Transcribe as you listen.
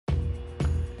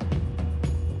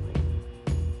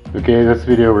Okay, in this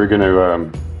video we're going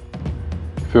to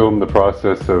film the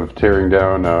process of tearing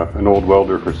down an old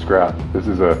welder for scrap. This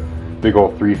is a big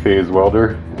old 3-phase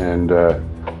welder, and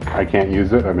I can't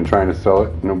use it. I've been trying to sell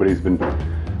it. Nobody's been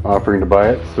offering to buy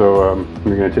it, so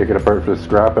we're going to take it apart for the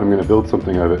scrap and I'm going to build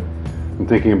something of it. I'm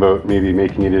thinking about maybe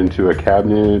making it into a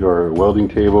cabinet or a welding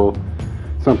table,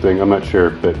 something, I'm not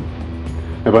sure, but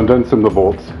I've undone some of the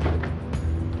bolts.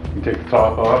 You take the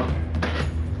top off.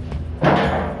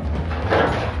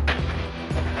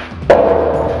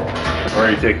 I've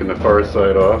already taken the far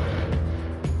side off.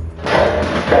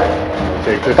 I'll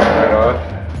take this side off.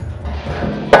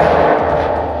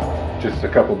 Just a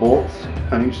couple bolts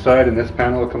on each side and this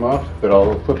panel will come off, but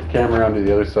I'll flip the camera around to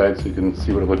the other side so you can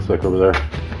see what it looks like over there.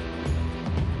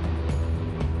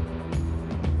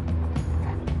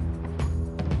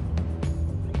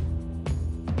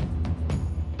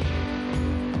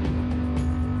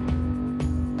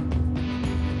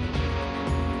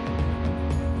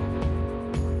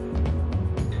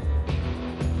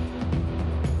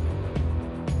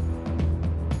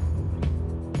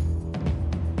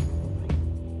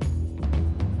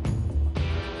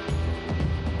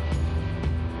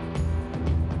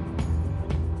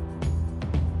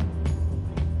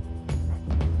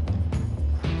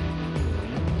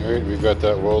 Alright, we've got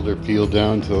that welder peeled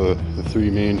down to the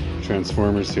 3 main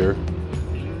transformers here.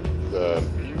 The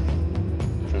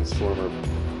transformer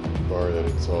bar that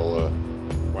it's all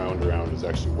wound around is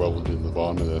actually welded in the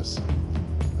bottom of this.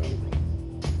 I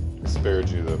spared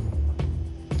you the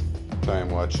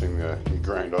time watching me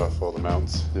grind off all the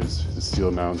mounts. There's the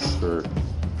steel mounts for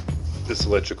this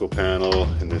electrical panel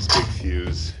and this big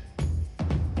fuse,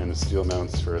 and the steel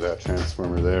mounts for that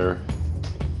transformer there.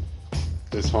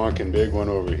 This honking big one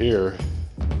over here,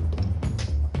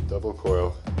 double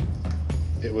coil,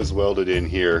 it was welded in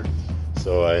here,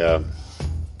 so I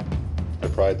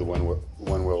pried the one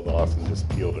weld off and just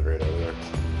peeled it right out of there.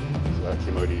 So that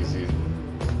came out easy.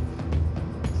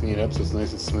 Clean it up so it's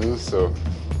nice and smooth. So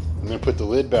I'm going to put the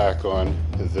lid back on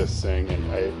this thing,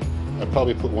 and I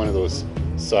probably put one of those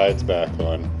sides back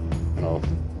on, and I'll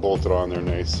bolt it on there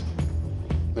nice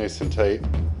and tight.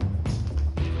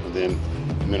 And then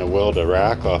I'm going to weld a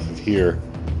rack off of here,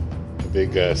 a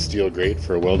big steel grate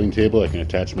for a welding table. I can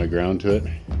attach my ground to it,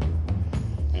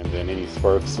 and then any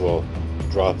sparks will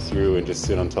drop through and just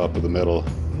sit on top of the metal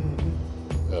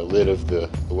lid of the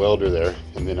welder there.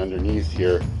 And then underneath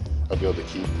here I'll be able to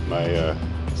keep my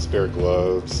spare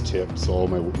gloves, tips, all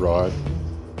my rod.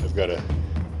 I've got a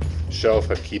shelf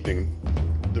I'm keeping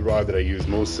the rod that I use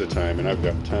most of the time, and I've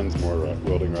got tons more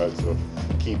welding rods, so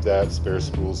keep that, spare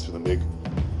spools for the MIG.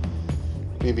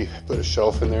 Maybe put a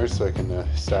shelf in there so I can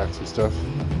stack some stuff.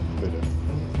 But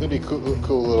it'll be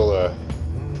cool little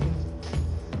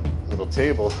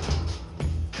table.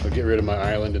 I'll get rid of my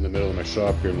island in the middle of my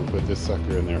shop here, and we'll put this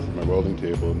sucker in there for my welding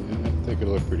table, and I think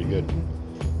it'll look pretty good.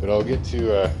 But I'll get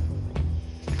to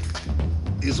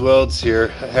these welds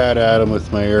here. I had at them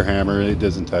with my air hammer, it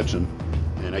doesn't touch them,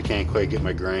 and I can't quite get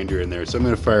my grinder in there, so I'm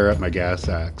going to fire up my gas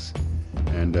axe,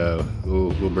 and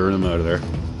we'll burn them out of there.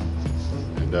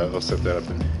 And I'll set that up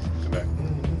and come back.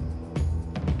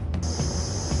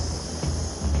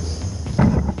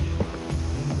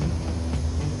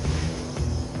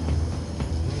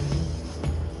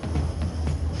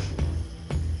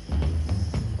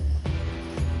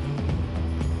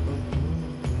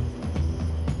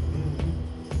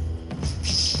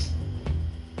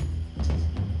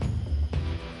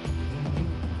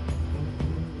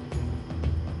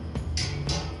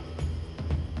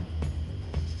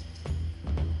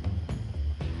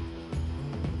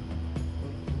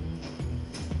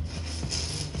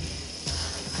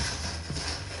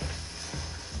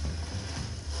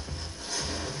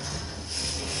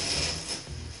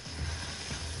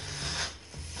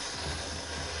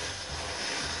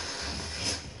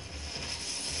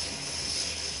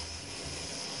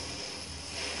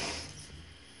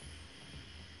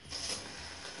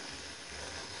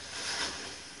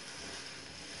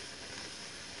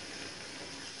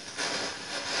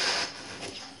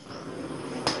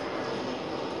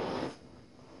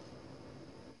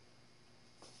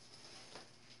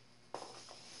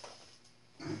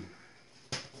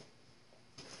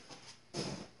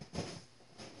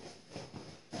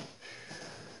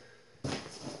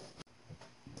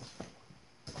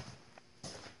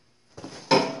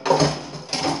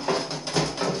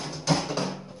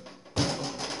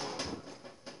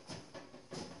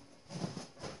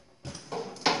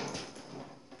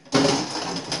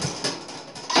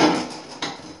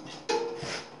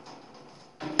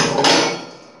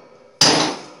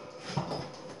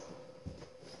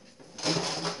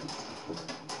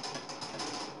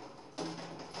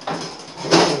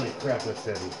 Crap, that's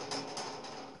heavy.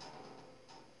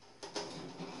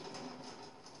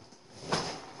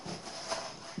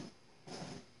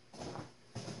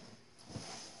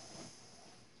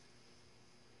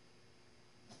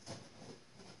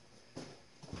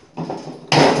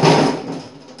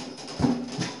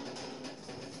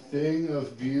 Thing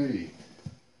of beauty.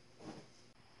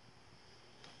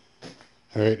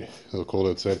 Alright, a little cold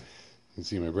outside. You can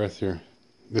see my breath here.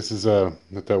 This is that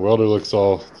welder looks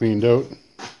all cleaned out.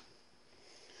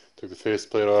 Took the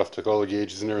faceplate off, took all the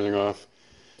gauges and everything off.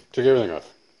 Took everything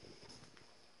off.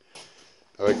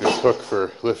 I like this hook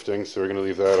for lifting, so we're going to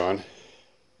leave that on. And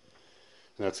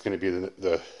that's going to be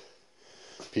the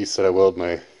piece that I weld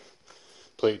my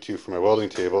plate to for my welding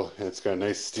table. And it's got a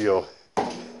nice steel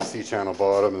C-channel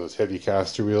bottom and those heavy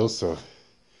caster wheels, so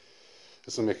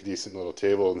this will make a decent little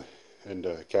table and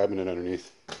cabinet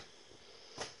underneath.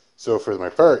 So for my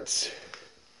parts,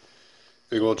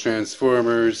 big old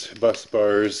transformers, bus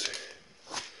bars.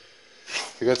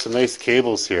 We got some nice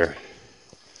cables here.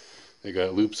 They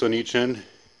got loops on each end.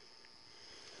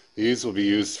 These will be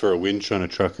used for a winch on a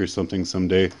truck or something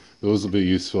someday. Those will be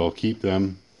useful. I'll keep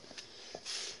them.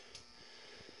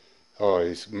 Oh,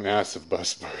 these massive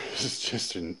bus bars. It's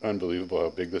just unbelievable how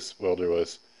big this welder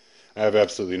was. I have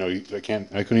absolutely no, I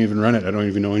couldn't even run it. I don't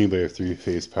even know anybody with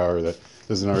 3-phase power that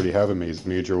doesn't already have a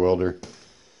major welder.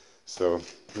 So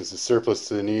this is surplus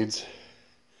to the needs.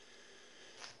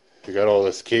 We got all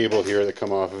this cable here that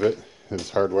come off of it. It's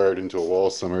hardwired into a wall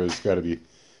somewhere. There's got to be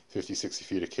 50-60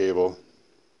 feet of cable.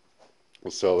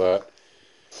 We'll sell that.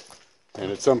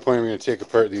 And at some point I'm going to take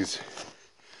apart these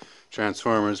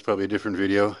transformers, probably a different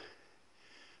video.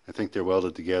 I think they're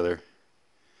welded together.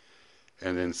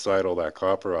 And then slide all that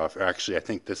copper off. Actually, I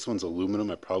think this one's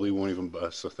aluminum. I probably won't even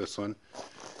bust with this one.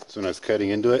 So when I was cutting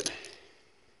into it,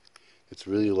 it's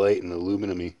really light and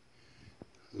aluminum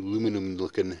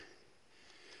looking.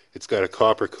 It's got a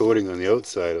copper coating on the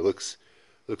outside. It looks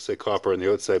like copper on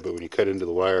the outside, but when you cut into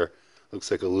the wire, it looks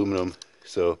like aluminum.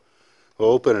 So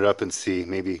we'll open it up and see.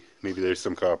 Maybe there's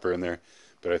some copper in there,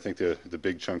 but I think the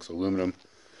big chunk's aluminum.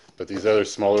 But these other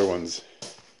smaller ones,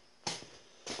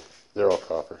 they're all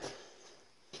copper.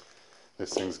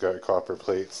 This thing's got copper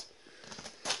plates.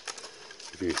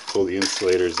 If you pull the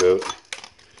insulators out,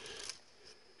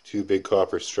 2 big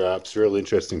copper straps, real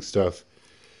interesting stuff.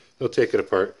 They'll take it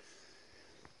apart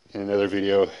in another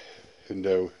video. And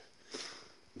the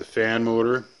fan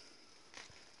motor,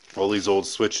 all these old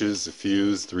switches, the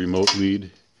fuse, the remote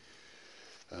lead.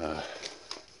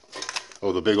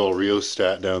 Oh, the big old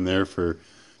rheostat down there for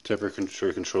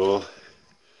temperature control.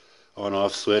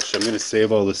 On-off switch. I'm going to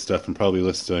save all this stuff and probably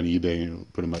list it on eBay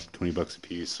and put them up 20 bucks a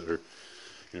piece, or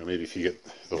maybe if you get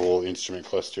the whole instrument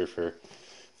cluster for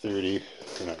 30,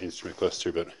 or not instrument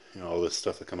cluster, but all this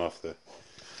stuff that come off the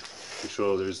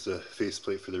control. There's the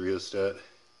faceplate for the rheostat.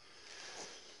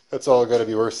 That's all got to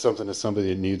be worth something to somebody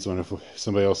that needs one. If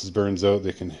somebody else's burns out,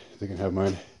 they can have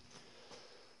mine.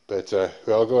 But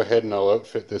I'll go ahead and I'll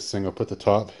outfit this thing. I'll put the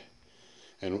top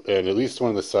and at least one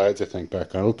of the sides, I think,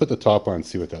 back on. We'll put the top on and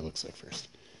see what that looks like first.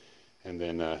 And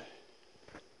then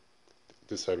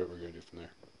decide what we're going to do from there.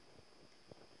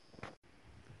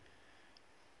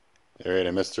 Alright,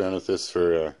 I messed around with this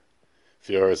for a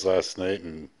few hours last night,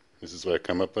 and this is what I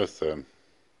come up with.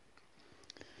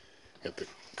 Got the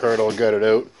card all gutted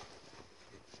out.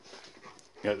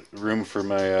 Got room for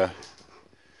my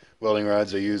welding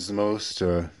rods I use the most.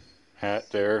 Hat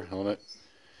there, helmet.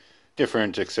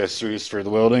 Different accessories for the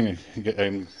welding.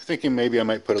 I'm thinking maybe I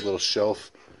might put a little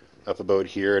shelf up about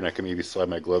here, and I can maybe slide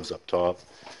my gloves up top,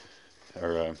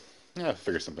 or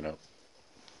figure something out.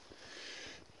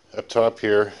 Up top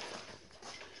here,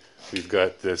 we've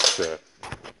got this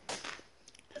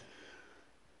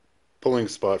pulling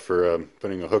spot for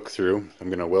putting a hook through. I'm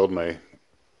going to weld my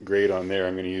grate on there.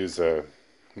 I'm going to use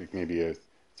maybe a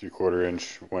 3/4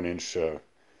 inch, 1 inch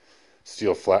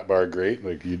steel flat bar grate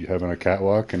like you'd have on a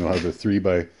catwalk, and it'll have a 3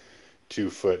 by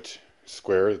 2 foot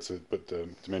square. It's what the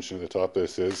dimension of the top of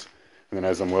this is. And then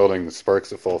as I'm welding, the sparks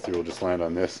that fall through will just land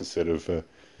on this instead of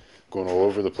going all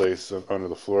over the place onto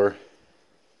the floor.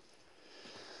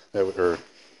 Or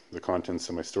the contents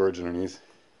of my storage underneath.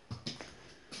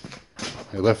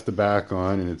 I left the back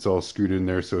on, and it's all screwed in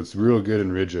there, so it's real good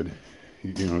and rigid.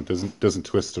 It doesn't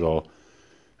twist at all.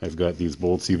 I've got these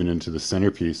bolts even into the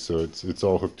centerpiece, so it's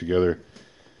all hooked together.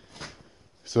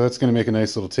 So that's going to make a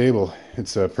nice little table.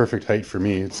 It's a perfect height for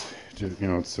me. It's just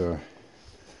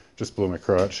below my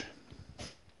crotch.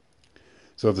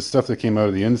 So the stuff that came out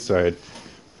of the inside,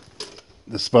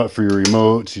 the spot for your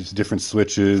remote, different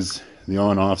switches, the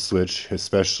on-off switch,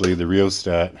 especially the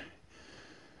rheostat,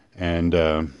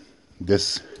 and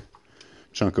this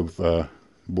chunk of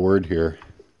board here.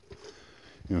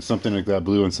 You know, something like that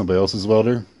blew on somebody else's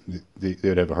welder,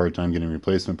 they'd have a hard time getting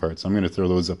replacement parts. So I'm going to throw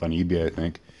those up on eBay, I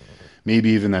think. Maybe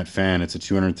even that fan. It's a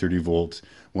 230 volt,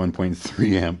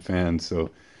 1.3 amp fan. So,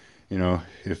 you know,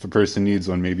 if a person needs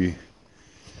one, maybe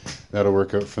that'll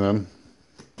work out for them.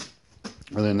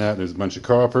 Other than that, there's a bunch of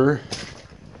copper.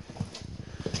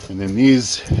 And then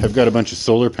these have got a bunch of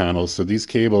solar panels. So these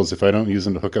cables, if I don't use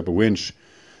them to hook up a winch,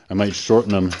 I might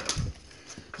shorten them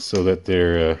so that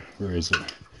they're, where is it?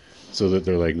 So that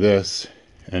they're like this,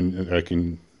 and I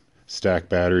can stack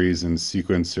batteries in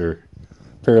sequence or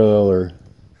parallel or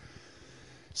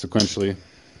sequentially.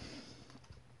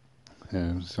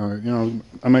 And so, you know,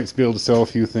 I might be able to sell a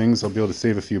few things. I'll be able to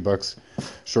save a few bucks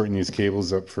shorting these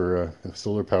cables up for a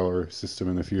solar power system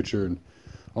in the future. And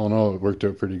all in all, it worked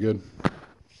out pretty good.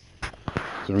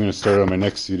 So we're going to start on my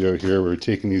next video here. We're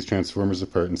taking these transformers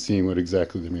apart and seeing what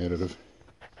exactly they're made out of.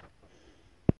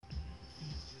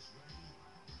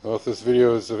 Well, if this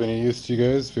video is of any use to you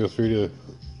guys, feel free to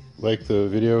like the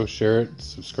video, share it,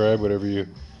 subscribe, whatever you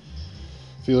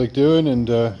feel like doing, and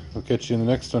we'll catch you in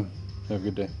the next one. Have a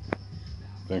good day.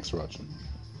 Thanks for watching.